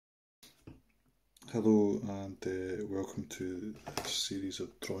Hello and welcome to this series of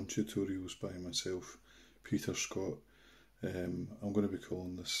drawing tutorials by myself, Peter Scott. I'm going to be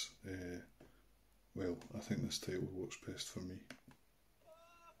calling this, well, I think this title works best for me.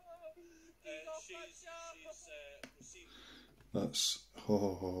 That's ha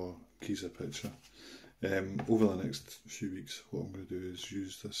ha ha, Kiza picture. Over the next few weeks what I'm going to do is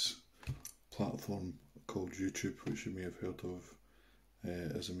use this platform called YouTube, which you may have heard of,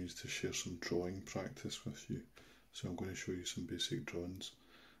 as a means to share some drawing practice with you. So I'm going to show you some basic drawings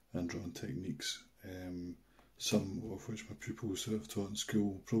and drawing techniques, some of which my pupils that I've taught in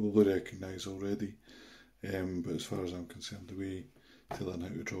school probably recognise already, but as far as I'm concerned, the way to learn how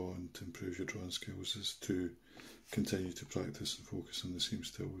to draw and to improve your drawing skills is to continue to practice and focus on the same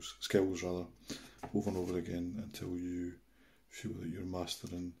skills over and over again until you feel that you're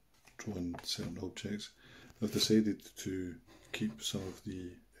mastering drawing certain objects. I've decided to keep some of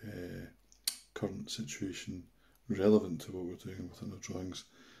the current situation relevant to what we're doing within the drawings.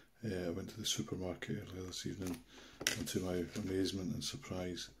 I went to the supermarket earlier this evening, and to my amazement and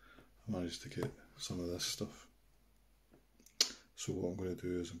surprise I managed to get some of this stuff. So what I'm going to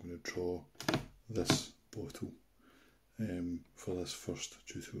do is I'm going to draw this bottle for this first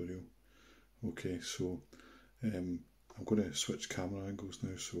tutorial. Okay, so I'm going to switch camera angles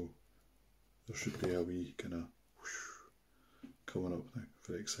now, so there should be a wee kind of coming up now.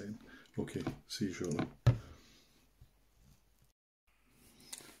 Very exciting. Okay, see you shortly.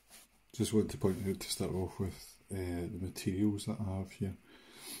 Just want to point out to start off with the materials that I have here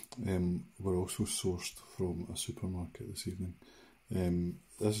were also sourced from a supermarket this evening.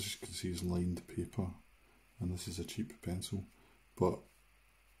 This, as you can see, is lined paper, and this is a cheap pencil, but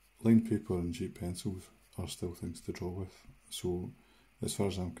lined paper and cheap pencils are still things to draw with. So as far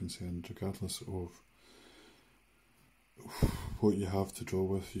as I'm concerned, regardless of what you have to draw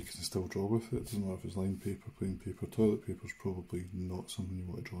with, you can still draw with it. It doesn't matter if it's lined paper, plain paper. Toilet paper is probably not something you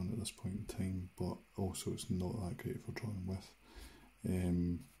want to draw on at this point in time, but also it's not that great for drawing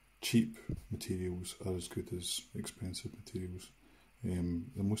with. Cheap materials are as good as expensive materials.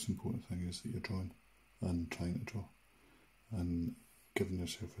 The most important thing is that you're drawing and trying to draw and giving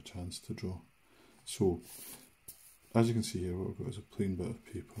yourself a chance to draw. So as you can see here, what we've got is a plain bit of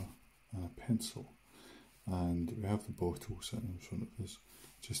paper and a pencil, and we have the bottle sitting in front of us,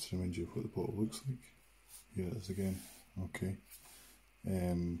 just to remind you of what the bottle looks like. Here it is again. Okay.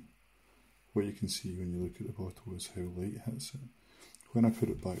 What you can see when you look at the bottle is how light hits it. When I put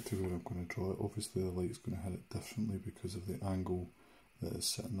it back to where I'm going to draw it, obviously the light's going to hit it differently because of the angle that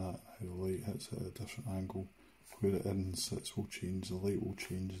it's sitting at. How the light hits it at a different angle. Where it in sits will change. The light will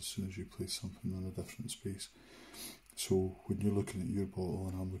change as soon as you place something in a different space. So when you're looking at your bottle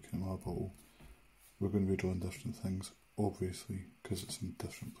and I'm looking at my bottle, we're going to be drawing different things, obviously, because it's in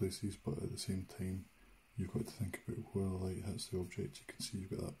different places, but at the same time, you've got to think about where the light hits the object. You can see you've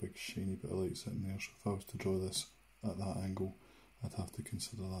got that big shiny bit of light sitting there, so if I was to draw this at that angle, I'd have to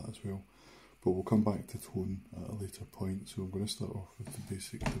consider that as well. But we'll come back to tone at a later point, so I'm going to start off with the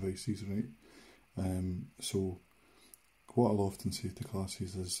basic devices, right? So what I'll often say to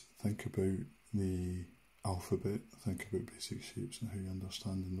classes is think about the alphabet, think about basic shapes and how you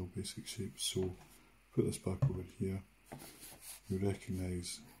understand and know basic shapes. So put this back over here, you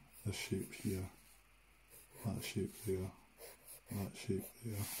recognise this shape here, that shape there, that shape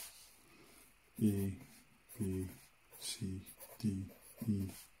there, A, B, C, D, E,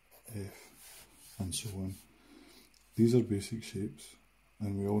 F, and so on. These are basic shapes,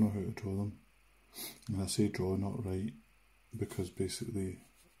 and we all know how to draw them. And I say draw, not write, because basically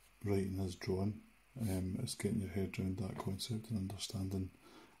writing is drawing. It's getting your head around that concept and understanding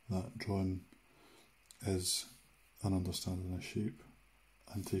that drawing is an understanding of shape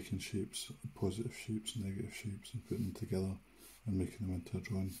and taking shapes, positive shapes, negative shapes, and putting them together and making them into a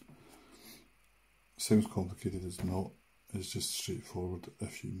drawing. Sounds complicated, it's not. It's just straightforward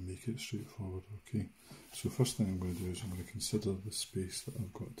if you make it straightforward. Okay, so first thing I'm going to do is I'm going to consider the space that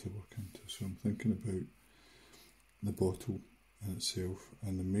I've got to work into. So I'm thinking about the bottle in itself,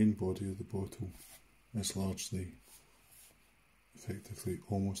 and the main body of the bottle is largely, effectively,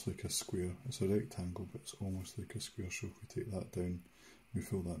 almost like a square. It's a rectangle, but it's almost like a square. So if we take that down, we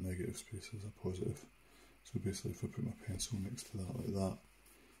fill that negative space as a positive. So basically if I put my pencil next to that like that,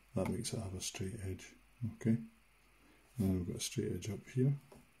 that makes it have a straight edge. Okay, and then we've got a straight edge up here.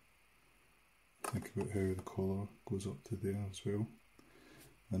 Think about how the collar goes up to there as well.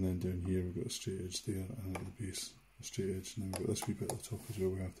 And then down here we've got a straight edge there, and at the base a straight edge, and then we've got this wee bit at the top as well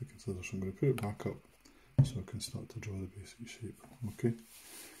we have to consider. So I'm going to put it back up so I can start to draw the basic shape. Okay,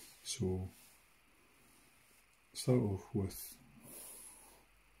 so start off with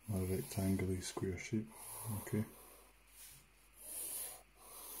a rectangular square shape, okay,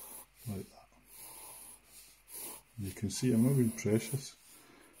 like that. And you can see I'm not being precious,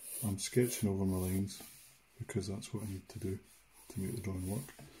 I'm sketching over my lines because that's what I need to do to make the drawing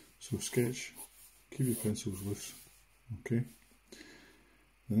work. So sketch, keep your pencils loose, okay.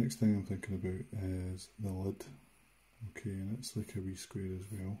 The next thing I'm thinking about is the lid, okay, and it's like a wee square as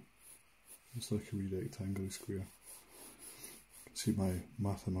well. It's like a wee rectangular square. See, my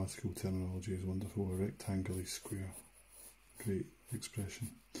mathematical terminology is wonderful. A rectangular square. Great expression.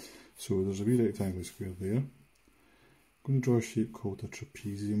 So there's a wee rectangular square there. I'm going to draw a shape called a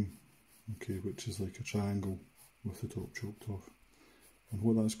trapezium, okay, which is like a triangle with the top chopped off. And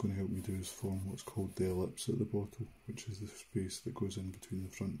what that's going to help me do is form what's called the ellipse at the bottom, which is the space that goes in between the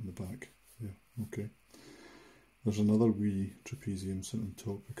front and the back. There, okay. There's another wee trapezium sitting on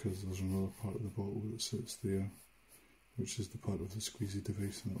top because there's another part of the bottle that sits there, which is the part of the squeezy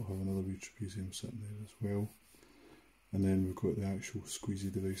device, and it'll have another wee trapezium sitting there as well. And then we've got the actual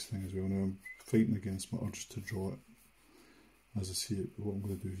squeezy device thing as well. Now I'm fighting against my urge to draw it as I see it, but what I'm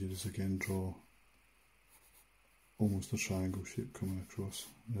going to do here is again draw almost a triangle shape coming across,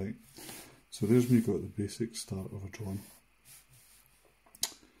 right? So there's me got the basic start of a drawing.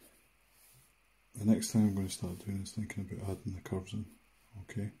 The next thing I'm going to start doing is thinking about adding the curves in,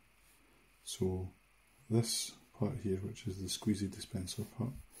 okay? So this part here, which is the squeezy dispenser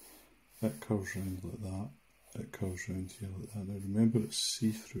part, it curves round like that, it curves round here like that. Now remember it's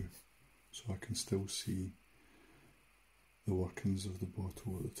see-through, so I can still see the workings of the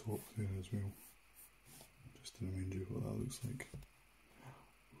bottle at the top there as well. Just to remind you what that looks like.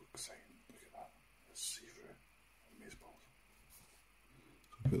 Oh, exciting, look at that, it's see-through, amazeballs.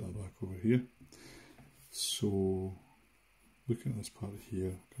 So put that back over here. So looking at this part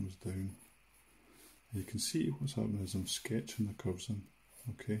here, comes down. You can see what's happening is I'm sketching the curves in,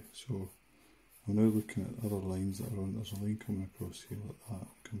 okay, so I'm now looking at other lines that are on, there's a line coming across here like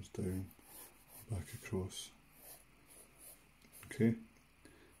that, comes down, back across, okay,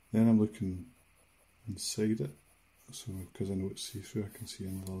 then I'm looking inside it, so because I know it's see-through I can see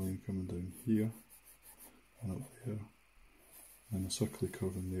another line coming down here, and up there, and a circular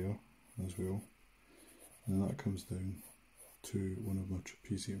curve in there as well, and then that comes down to one of my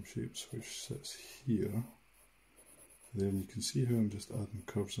trapezium shapes which sits here. Then you can see how I'm just adding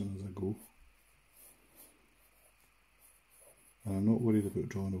curves in as I go. And I'm not worried about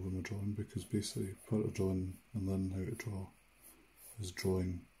drawing over my drawing because basically part of drawing and learning how to draw is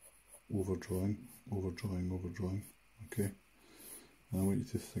drawing, over drawing, over drawing, over drawing, okay? And I want you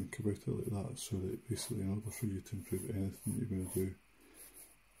to think about it like that so that basically in order for you to improve anything that you're going to do,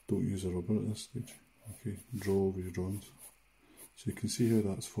 don't use a rubber at this stage, okay? Draw over your drawings. So you can see how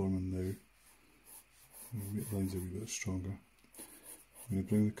that's forming now. I'm going to make the lines a wee bit stronger. I'm going to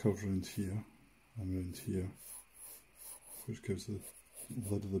bring the curve around here and around here, which gives the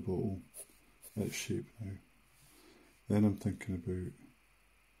lid of the bottle its shape now. Then I'm thinking about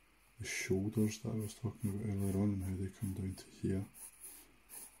the shoulders that I was talking about earlier on and how they come down to here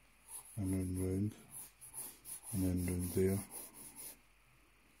and then round and then round there,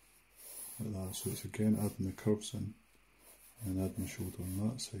 like that. So it's again adding the curves in. And add my shoulder on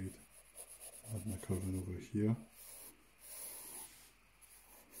that side, add my curve in over here.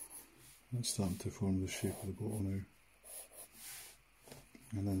 And it's starting to form the shape of the bottle now.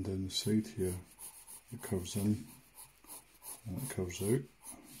 And then down the side here, it curves in and it curves out.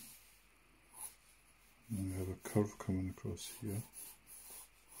 And then we have a curve coming across here,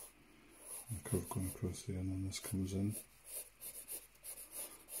 and a curve going across there, and then this comes in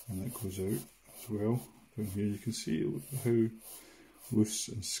and it goes out as well. Down here you can see how loose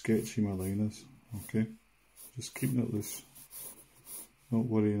and sketchy my line is, okay, just keeping it loose, not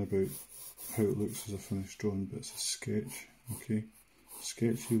worrying about how it looks as a finished drawing, but it's a sketch, okay,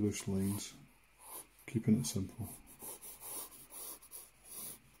 sketchy loose lines, keeping it simple,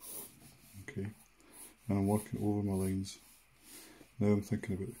 okay, and I'm working over my lines. Now I'm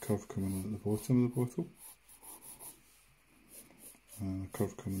thinking about the curve coming in at the bottom of the bottle, and a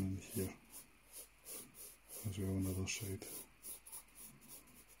curve coming in here as well on the other side.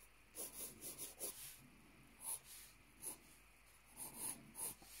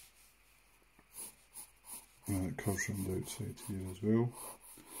 And it curves around the outside here as well,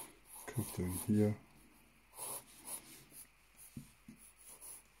 curve down here,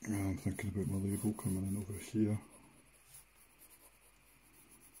 and I'm thinking about my label coming in over here.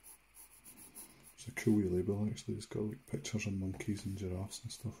 It's a cool wee label actually, it's got like pictures of monkeys and giraffes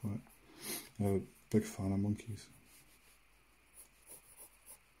and stuff like that. I'm a big fan of monkeys.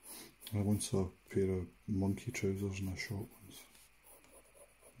 I once saw a pair of monkey trousers in a shop once.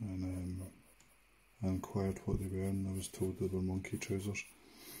 I inquired what they were and I was told they were monkey trousers.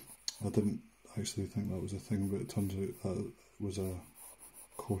 I didn't actually think that was a thing, but it turns out that it was a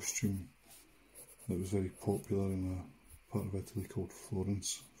costume that was very popular in a part of Italy called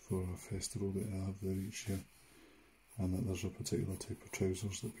Florence for a festival that I have there each year, and that there's a particular type of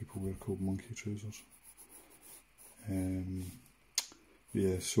trousers that people wear called monkey trousers.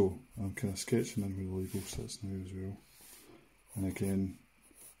 Yeah, so I'm kind of sketching in where the label sits now as well, and again,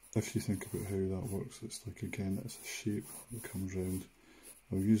 if you think about how that works, it's like, again, it's a shape that comes round.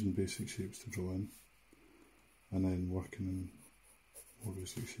 I'm using basic shapes to draw in, and then working in more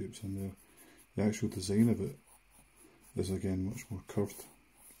basic shapes in there. The actual design of it is again much more curved.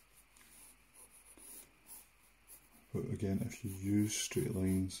 But again, if you use straight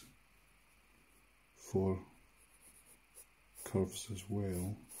lines for curves as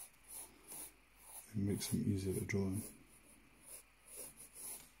well, it makes them easier to draw in.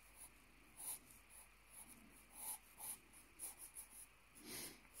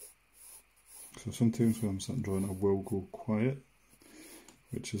 So sometimes when I'm sitting drawing, I will go quiet,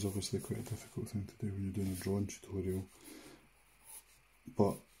 which is obviously quite a difficult thing to do when you're doing a drawing tutorial.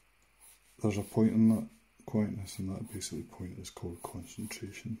 But there's a point in that quietness, and that basically point is called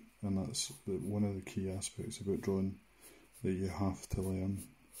concentration, and that's one of the key aspects about drawing that you have to learn,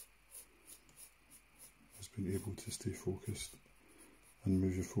 is being able to stay focused and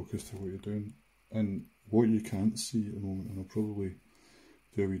move your focus to what you're doing. And what you can't see at the moment, and I'll probably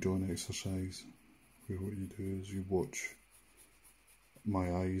do a wee drawing exercise where what you do is you watch my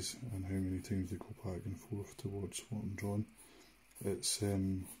eyes and how many times they go back and forth towards what I'm drawing. It's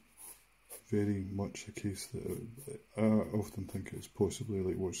very much a case that I often think it's possibly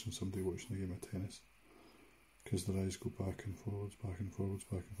like watching somebody watching a game of tennis, because their eyes go back and forwards, back and forwards,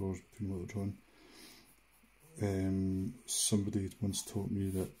 back and forwards between what they're drawing. Somebody once taught me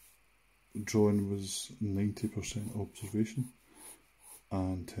that drawing was 90% observation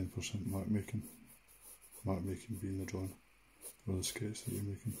and 10% mark making. Mark making being the drawing or the sketch that you're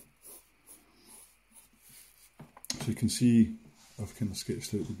making. So you can see I've kind of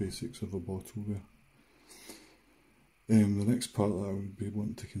sketched out the basics of a bottle there. The next part that I would be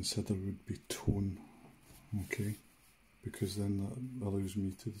wanting to consider would be tone, okay, because then that allows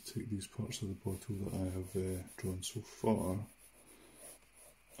me to take these parts of the bottle that I have drawn so far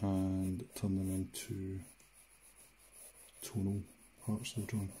and turn them into tonal parts of the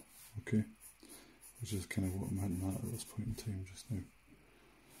drawing, okay, which is kind of what I'm hinting at this point in time just now.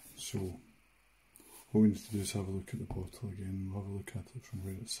 So what we need to do is have a look at the bottle again. We'll have a look at it from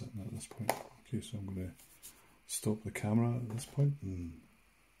where it's sitting at this point. Okay, so I'm going to stop the camera at this point and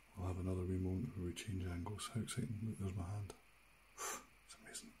we'll have another wee moment where we change angles. How exciting, look, there's my hand. It's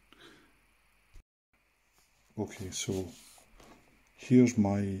amazing. Okay, so here's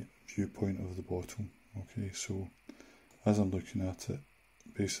my viewpoint of the bottle. Okay, so as I'm looking at it,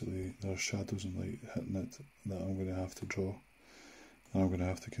 basically there's shadows and light hitting it that I'm going to have to draw, and I'm going to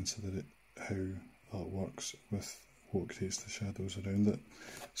have to consider it how that works with what creates the shadows around it.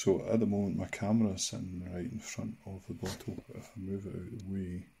 So at the moment my camera is sitting right in front of the bottle, but if I move it out of the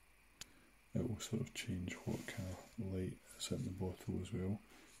way, it will sort of change what kind of light is in the bottle as well.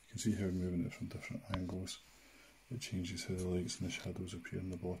 You can see how moving it from different angles, it changes how the lights and the shadows appear in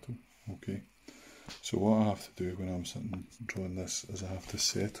the bottle. Okay, so what I have to do when I'm sitting drawing this is I have to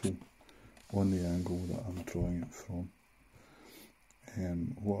settle on the angle that I'm drawing it from.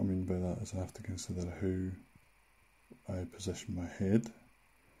 What I mean by that is I have to consider how I position my head.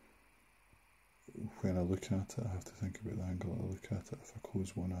 When I look at it, I have to think about the angle I look at it. If I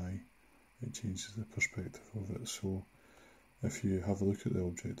close one eye, it changes the perspective of it. So if you have a look at the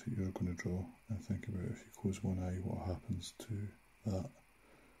object that you're going to draw and think about if you close one eye, what happens to that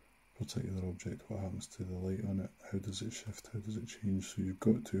particular object, what happens to the light on it, how does it shift, how does it change. So you've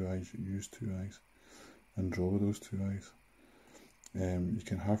got two eyes, you use two eyes and draw with those two eyes. You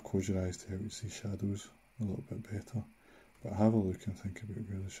can half close your eyes to help you see shadows a little bit better, but have a look and think about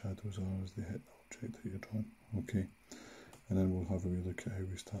where the shadows are as they hit the object that you're drawing, okay, and then we'll have a wee look at how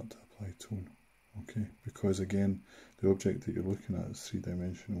we start to apply tone, okay, because again the object that you're looking at is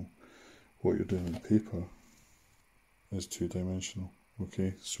three-dimensional, what you're doing on paper is two-dimensional,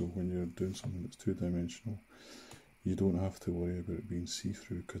 okay, so when you're doing something that's two-dimensional you don't have to worry about it being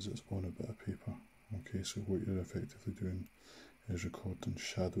see-through because it's on a bit of paper, okay, so what you're effectively doing is recording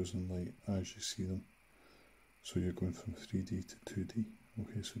shadows and light as you see them. So you're going from 3D to 2D.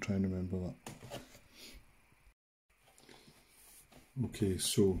 Okay, so try and remember that. Okay,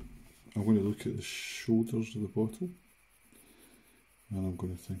 so I'm going to look at the shoulders of the bottle and I'm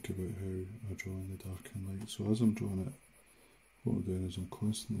going to think about how I draw in the dark and light. So as I'm drawing it, what I'm doing is I'm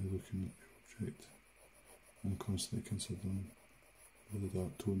constantly looking at the object and constantly considering where the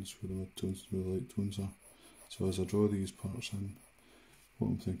dark tones, where the mid tones, where the light tones are. So as I draw these parts in, what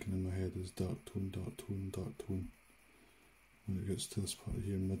I'm thinking in my head is dark tone, dark tone, dark tone. When it gets to this part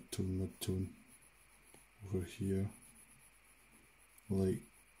here, mid tone, mid tone. Over here, light,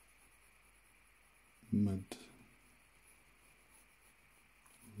 mid,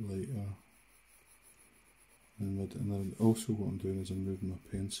 lighter, and mid. And then also what I'm doing is I'm moving my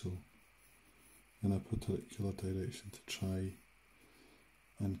pencil in a particular direction to try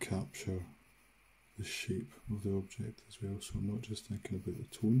and capture the shape of the object as well. So I'm not just thinking about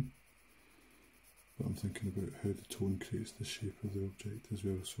the tone, but I'm thinking about how the tone creates the shape of the object as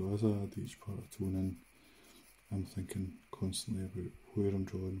well. So as I add each part of tone in, I'm thinking constantly about where I'm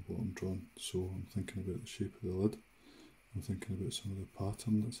drawing, what I'm drawing. So I'm thinking about the shape of the lid. I'm thinking about some of the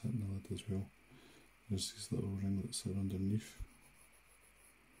pattern that's in the lid as well. There's these little ringlets that are underneath.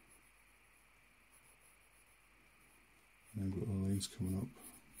 And I've got the lines coming up.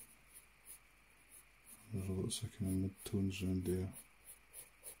 There's lots of kind of mid-tones around there.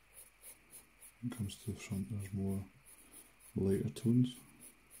 When it comes to the front, there's more lighter tones.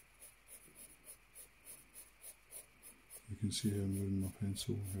 You can see how I'm moving my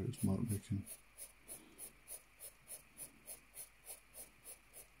pencil, how it's mark making.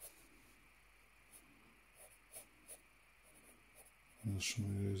 And there's some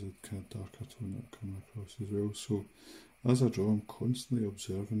areas of kind of darker tone that are coming across as well. So as I draw, I'm constantly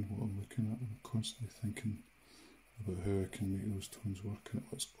observing what I'm looking at. I'm constantly thinking about how I can make those tones work. And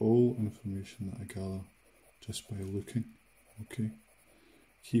it's all information that I gather just by looking. Okay.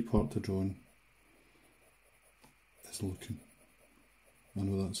 Key part to drawing is looking. I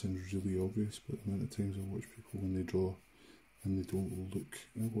know that sounds really obvious, but the amount of times I watch people when they draw and they don't look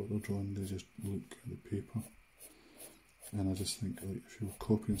at what they're drawing, they just look at the paper. And I just think, like, if you're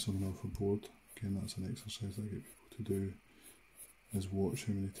copying something off a board, again, that's an exercise that I get people to do, is watch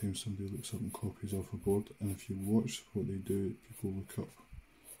how many times somebody looks up and copies off a board. And if you watch what they do, people look up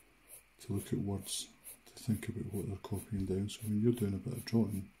to look at words, to think about what they're copying down. So when you're doing a bit of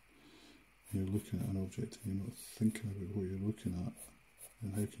drawing, and you're looking at an object and you're not thinking about what you're looking at,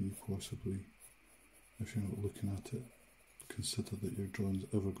 then how can you possibly, if you're not looking at it, consider that your drawing's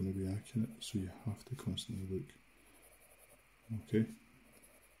ever going to be accurate? So you have to constantly look. Okay?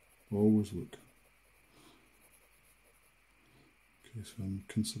 Always look. Okay, so I'm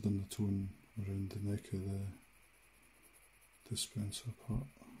considering the tone around the neck of the dispenser part.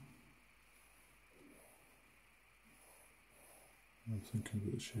 I'm thinking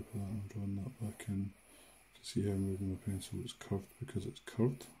about the shape of that, I'm drawing that back in. You can see how I'm moving my pencil, it's curved because it's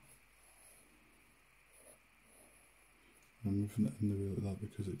curved. I'm moving it in the way like that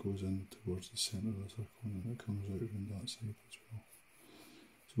because it goes in towards the centre of the circle and then it comes out around that side as well.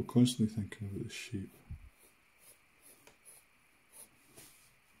 So constantly thinking about the shape.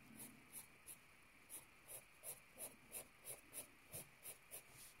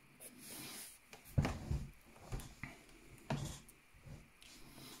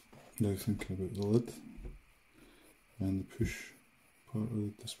 Now thinking about the lid and the push part of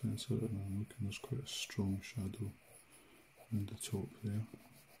the dispenser, and I'm looking, there's quite a strong shadow around the top there.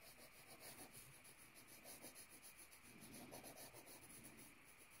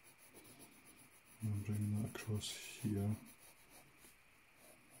 And I'm bringing that across here.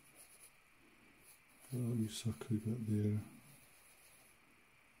 Got that wee circly bit there.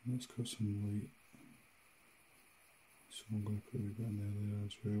 And it's got some light. So I'm going to put a wee bit in there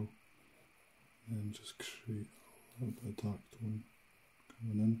as well. And then just create a little bit of dark tone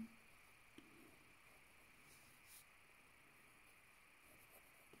coming in.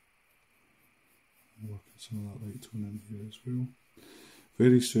 And working some of that light tone in here as well.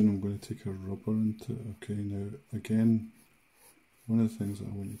 Very soon I'm going to take a rubber into it. Okay, now again, one of the things that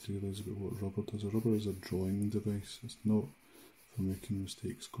I want you to realise about what rubber does, a rubber is a drawing device. It's not for making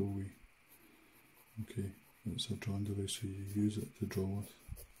mistakes go away. Okay, it's a drawing device, so you use it to draw with.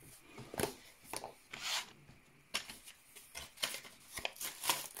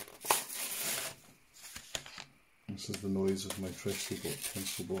 This is the noise of my freshly bought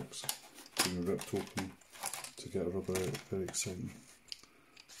pencil box being ripped open to get a rubber out. Very exciting.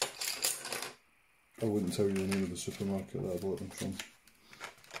 I wouldn't tell you the name of the supermarket that I bought them from,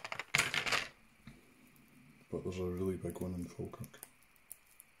 but there's a really big one in Falkirk.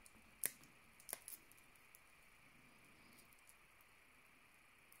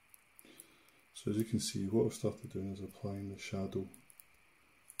 So as you can see, what I've started doing is applying the shadow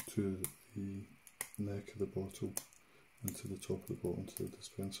to the neck of the bottle and to the top of the bottle, to the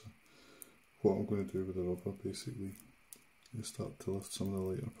dispenser. What I'm going to do with the rubber basically you start to lift some of the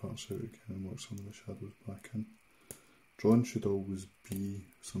lighter parts out again and work some of the shadows back in. Drawing should always be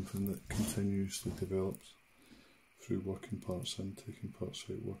something that continuously develops through working parts in, taking parts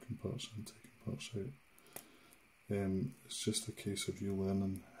out, working parts in, taking parts out. It's just a case of you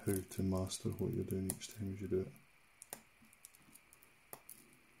learning how to master what you're doing each time as you do it.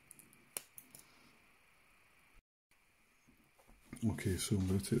 Okay, so I'm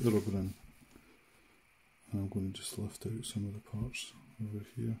going to take the rubber in and I'm going to just lift out some of the parts over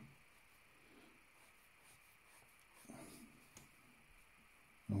here.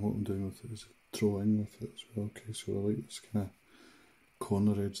 And what I'm doing with it is drawing with it as well. Okay, so I like this kind of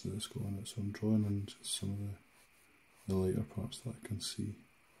corner edge that it's got on it, so I'm drawing in just some of the lighter parts that I can see.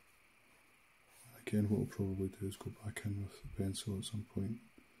 Again, what I'll probably do is go back in with the pencil at some point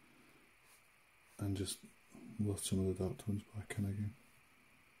and just lift some of the dark tones back in again.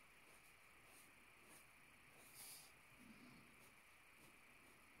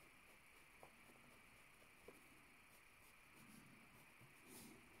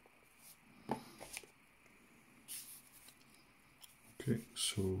 Okay,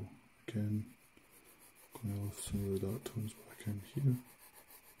 so again, I'm going to lift some of the dark tones back in here.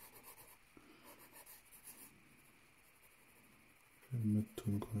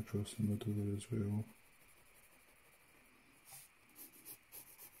 Mid-tone going across the middle there as well.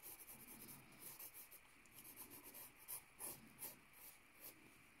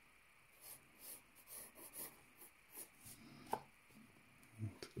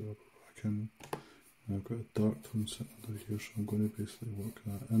 Take the rubber back in. And I've got a dark tone sitting under here, so I'm going to basically work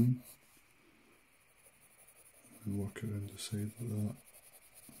that in and work it around the side like that.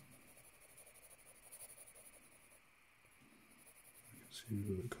 You can see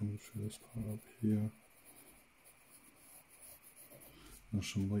where it comes through this part up here. There's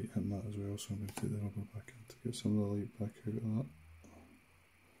some light hitting that as well, so I'm going to take the rubber back in to get some of the light back out of that.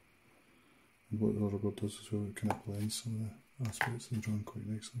 And what the rubber does as well, it kind of blends some of the aspects of the drawing quite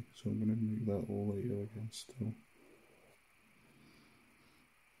nicely. So I'm going to make that all lighter again still.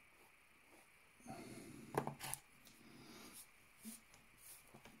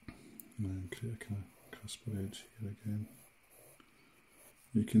 And then create a kind of crisper edge here again.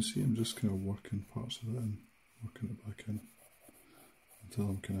 You can see I'm just kind of working parts of it in, working it back in, until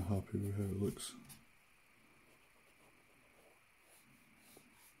I'm kind of happy with how it looks.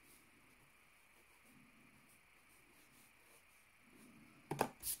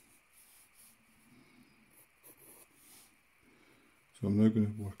 So I'm now going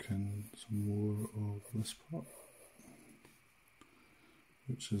to work in some more of this part,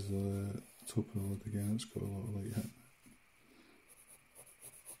 which is the top of the lid again. It's got a lot of light hitting it.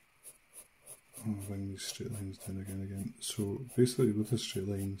 I'll bring these straight lines down again. So basically with the straight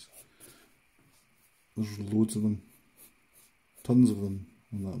lines, there's loads of them, tons of them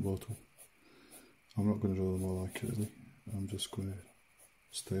on that bottle. I'm not going to draw them all accurately, I'm just going to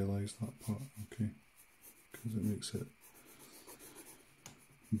stylize that part, okay, because it makes it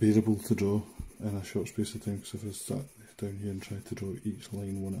bearable to draw in a short space of time, because if I sat down here and tried to draw each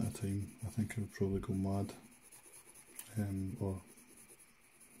line one at a time, I think I would probably go mad, or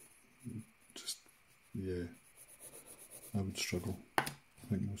just, yeah, I would struggle. I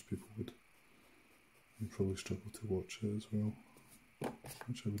think most people would. You'd probably struggle to watch it as well,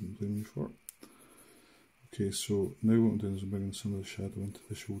 which I wouldn't blame you for. Okay, so now what I'm doing is I'm bringing some of the shadow into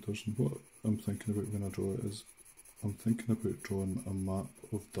the shoulders, and what I'm thinking about when I draw it is I'm thinking about drawing a map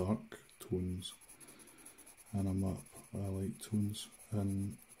of dark tones and a map of light tones.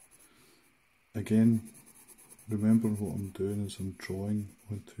 And again, remember what I'm doing is I'm drawing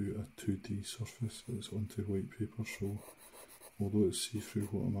onto a 2D surface, it's onto white paper, so although it's see-through,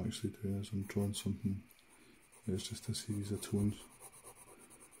 what I'm actually doing is I'm drawing something that's just a series of tones.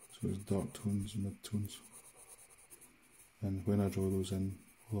 So it's dark tones and mid-tones. And when I draw those in,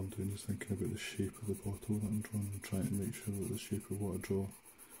 all I'm doing is thinking about the shape of the bottle that I'm drawing and trying to make sure that the shape of what I draw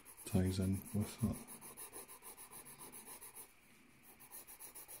ties in with that.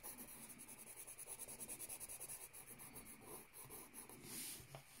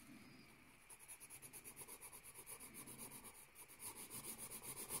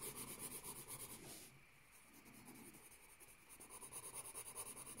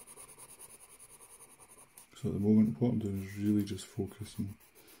 So at the moment what I'm doing is really just focusing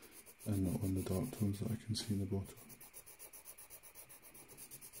in on the dark tones that I can see in the bottle.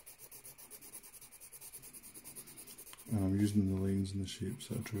 And I'm using the lines and the shapes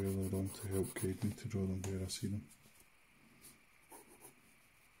that I drew earlier on to help guide me to draw them where I see them.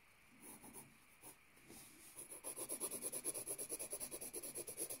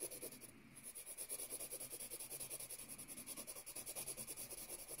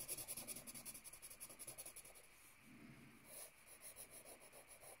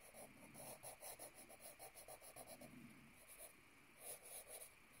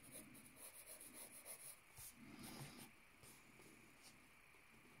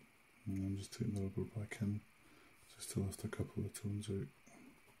 And I'm just taking the rubber back in just to lift a couple of tones out.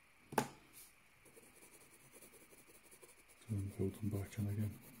 And build them back in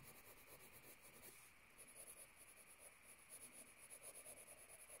again.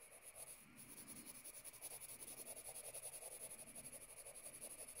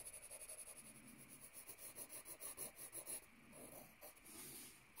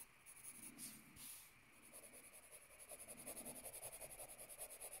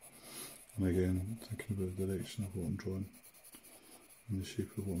 And again, thinking about the direction of what I'm drawing and the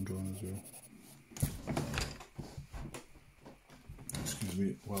shape of what I'm drawing as well. Excuse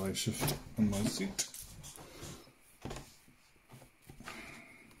me while I shift on my seat.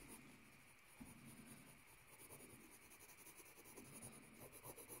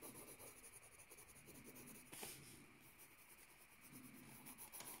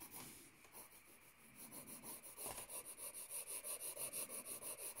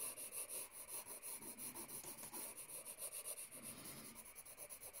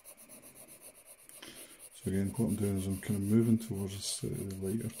 So again, what I'm doing is I'm kind of moving towards the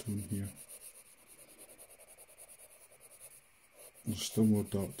lighter tone here. There's still more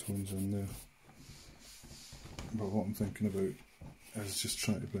dark tones in there, but what I'm thinking about is just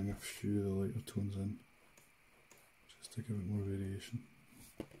trying to bring a few of the lighter tones in, just to give it more variation.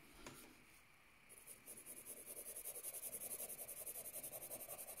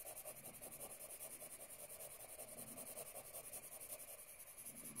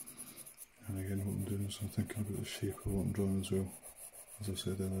 And again, what I'm doing is I'm thinking about the shape of what I'm drawing as well, as I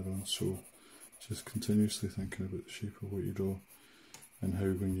said earlier on. So just continuously thinking about the shape of what you draw and how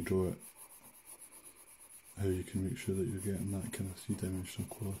when you draw it, how you can make sure that you're getting that kind of three-dimensional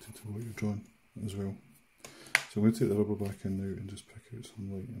quality to what you're drawing as well. So I'm going to take the rubber back in now and just pick out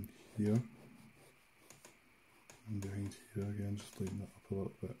some light in here. And behind here again, just lighten that up a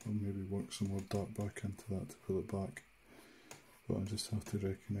little bit, or maybe work some more dark back into that to pull it back. But I just have to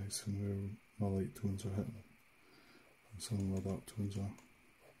recognise where my light tones are hitting and some of my dark tones are.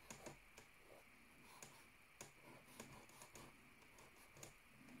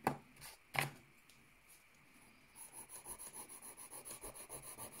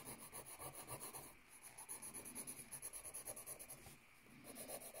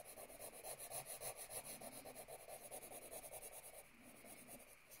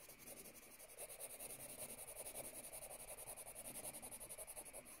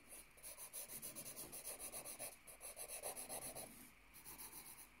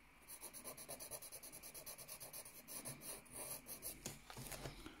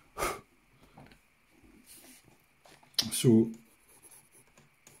 So,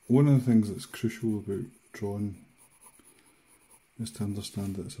 one of the things that's crucial about drawing is to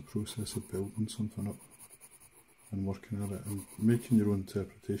understand that it's a process of building something up and working at it and making your own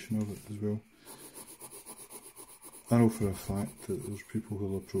interpretation of it as well. I know for a fact that there's people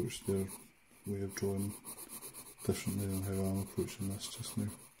who'll approach their way of drawing differently than how I'm approaching this just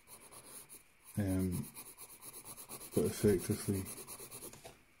now. But effectively,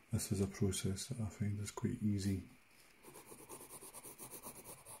 this is a process that I find is quite easy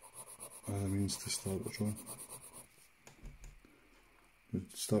as a means to start a drawing. You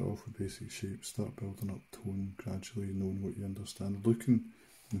start off with basic shapes, start building up tone gradually, knowing what you understand, looking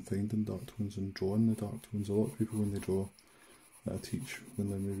and finding dark tones and drawing the dark tones. A lot of people when they draw, that I teach when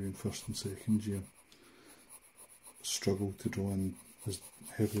they're maybe in first and second year, struggle to draw in as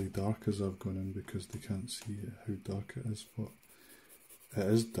heavily dark as I've gone in because they can't see how dark it is. But it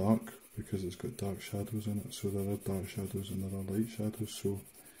is dark because it's got dark shadows in it, so there are dark shadows and there are light shadows. So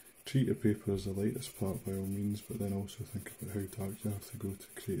treat your paper as the lightest part by all means, but then also think about how dark you have to go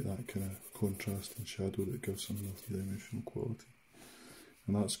to create that kind of contrast and shadow that gives something a three-dimensional quality.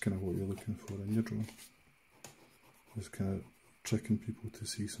 And that's kind of what you're looking for in your drawing, is kind of tricking people to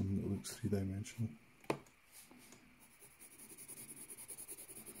see something that looks three-dimensional.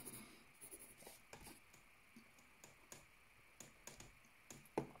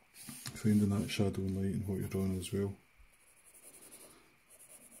 Finding that shadow and light in what you're drawing as well.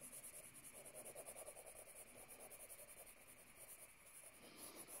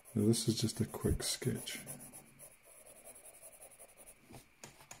 Now this is just a quick sketch.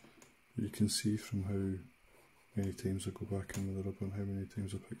 You can see from how many times I go back in with the rubber and how many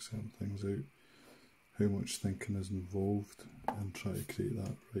times I pick certain things out, how much thinking is involved and try to create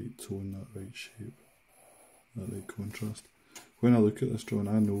that right tone, that right shape, that right contrast. When I look at this drawing,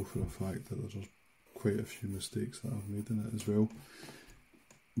 I know for a fact that there's quite a few mistakes that I've made in it as well,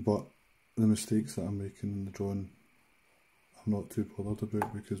 but the mistakes that I'm making in the drawing I'm not too bothered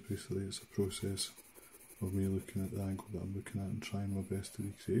about, because basically it's a process of me looking at the angle that I'm looking at and trying my best to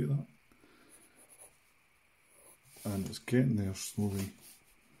recreate that. and it's getting there slowly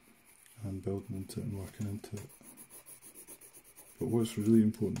and building into it and working into it. But what's really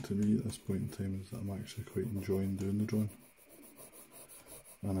important to me at this point in time is that I'm actually quite enjoying doing the drawing.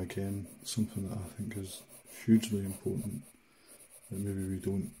 And again, something that I think is hugely important that maybe we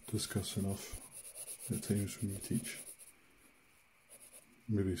don't discuss enough at times when we teach.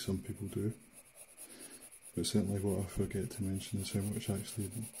 Maybe some people do. But certainly what I forget to mention is how much actually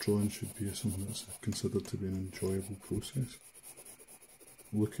drawing should be something that's considered to be an enjoyable process.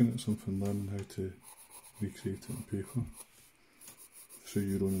 Looking at something, learning how to recreate it on paper through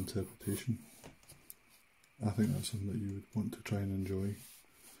your own interpretation. I think that's something that you would want to try and enjoy,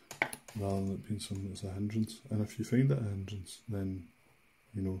 rather than it being something that's a hindrance. And if you find it a hindrance, then,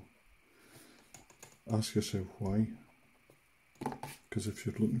 you know, ask yourself why. Because if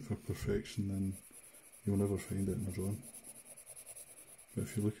you're looking for perfection, then you'll never find it in a drawing. But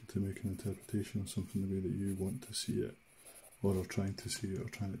if you're looking to make an interpretation of something the way that you want to see it, or are trying to see it, or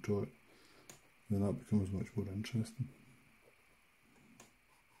trying to draw it, then that becomes much more interesting.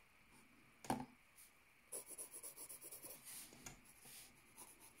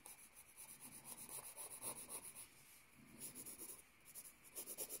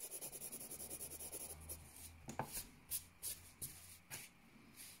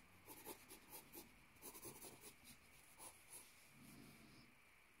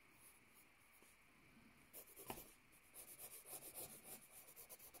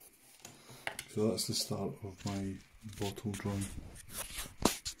 So that's the start of my bottle drawing.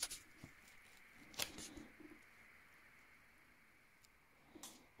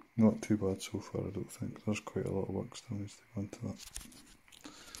 Not too bad so far, I don't think. There's quite a lot of work still needs to go into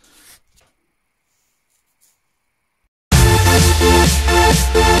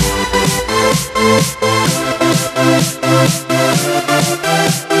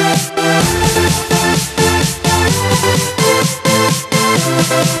that.